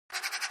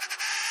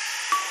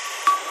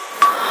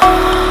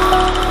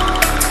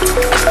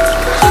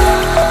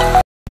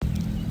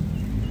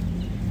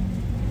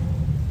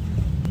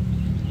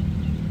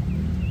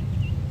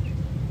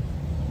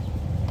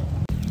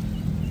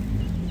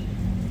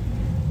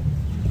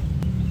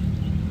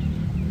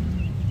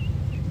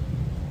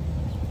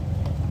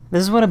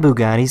This is what a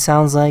Bugatti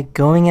sounds like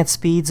going at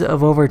speeds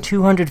of over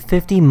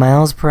 250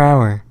 miles per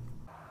hour.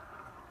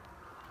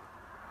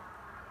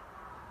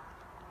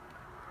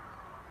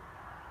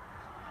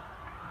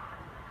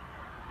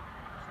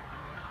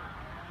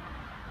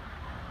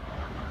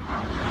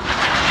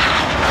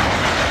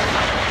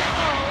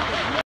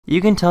 You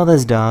can tell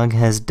this dog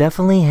has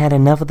definitely had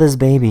enough of this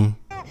baby.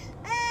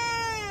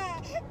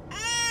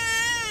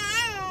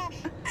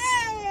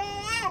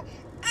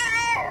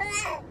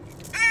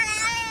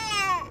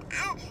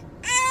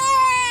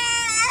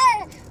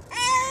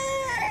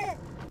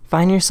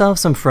 Find yourself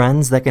some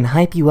friends that can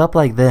hype you up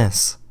like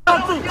this.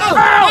 Shut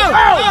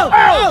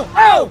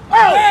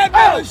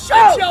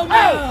your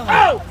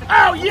mouth!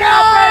 Oh,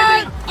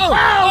 yeah, baby! Oh,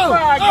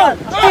 my God!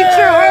 Get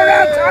your head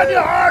out,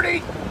 Tanya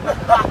Hardy!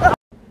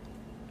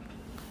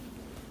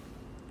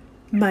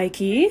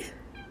 Mikey,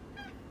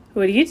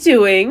 what are you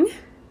doing?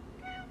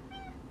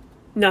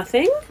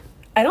 Nothing?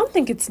 I don't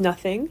think it's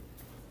nothing.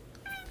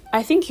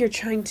 I think you're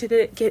trying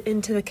to get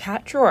into the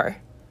cat drawer.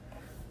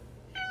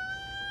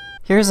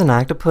 Here's an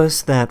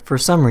octopus that, for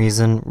some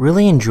reason,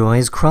 really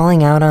enjoys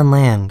crawling out on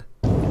land.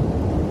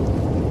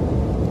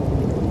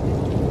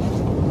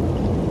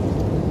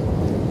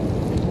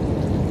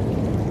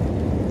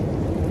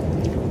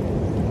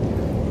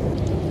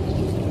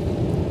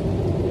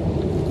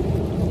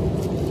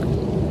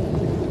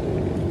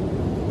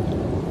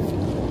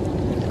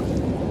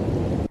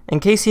 In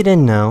case you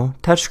didn't know,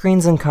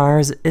 touchscreens in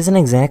cars isn't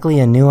exactly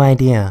a new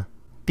idea.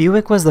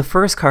 Buick was the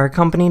first car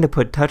company to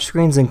put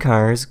touchscreens in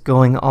cars,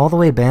 going all the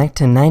way back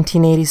to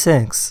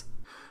 1986.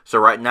 So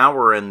right now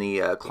we're in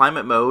the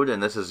climate mode,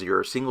 and this is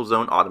your single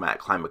zone automatic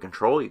climate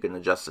control. You can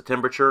adjust the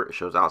temperature. It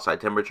shows outside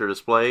temperature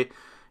display.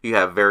 You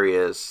have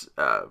various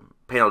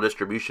panel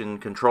distribution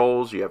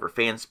controls. You have your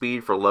fan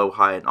speed for low,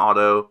 high, and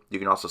auto. You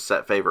can also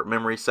set favorite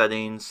memory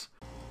settings.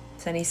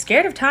 And he's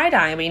scared of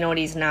tie-dye, but you know what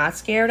he's not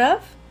scared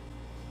of?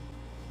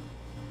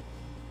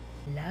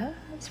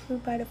 Loves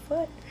fruit by the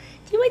foot.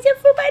 Do you want some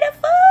fruit by the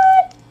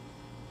foot?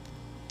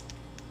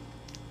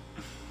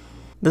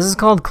 This is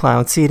called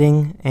cloud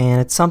seeding,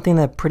 and it's something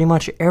that pretty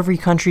much every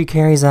country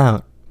carries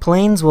out.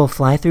 Planes will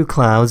fly through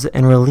clouds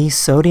and release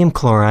sodium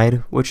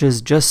chloride, which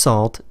is just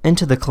salt,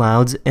 into the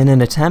clouds in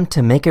an attempt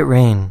to make it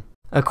rain.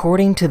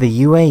 According to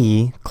the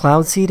UAE,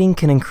 cloud seeding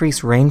can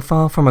increase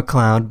rainfall from a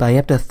cloud by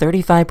up to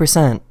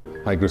 35%.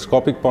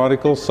 Hygroscopic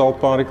particles,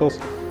 salt particles.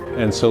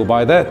 And so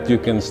by that you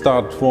can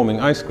start forming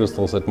ice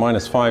crystals at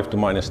 -5 to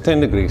 -10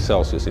 degrees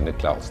Celsius in the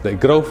clouds. They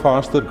grow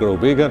faster, grow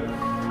bigger,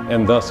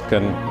 and thus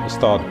can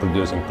start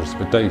producing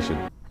precipitation.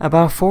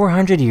 About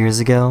 400 years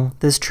ago,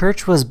 this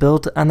church was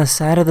built on the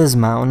side of this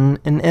mountain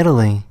in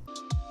Italy.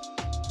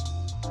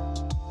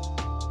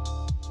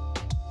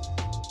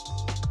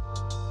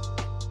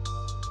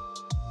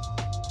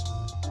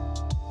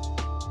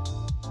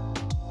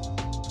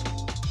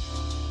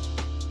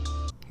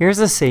 Here's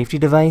a safety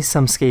device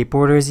some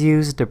skateboarders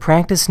use to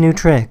practice new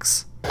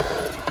tricks.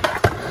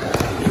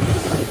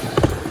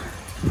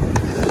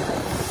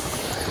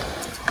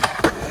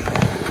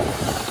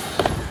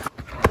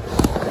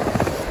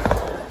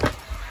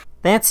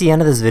 That's the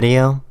end of this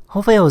video.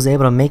 Hopefully I was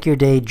able to make your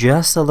day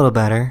just a little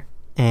better,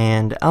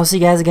 and I'll see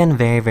you guys again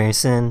very, very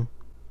soon.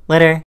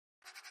 Later!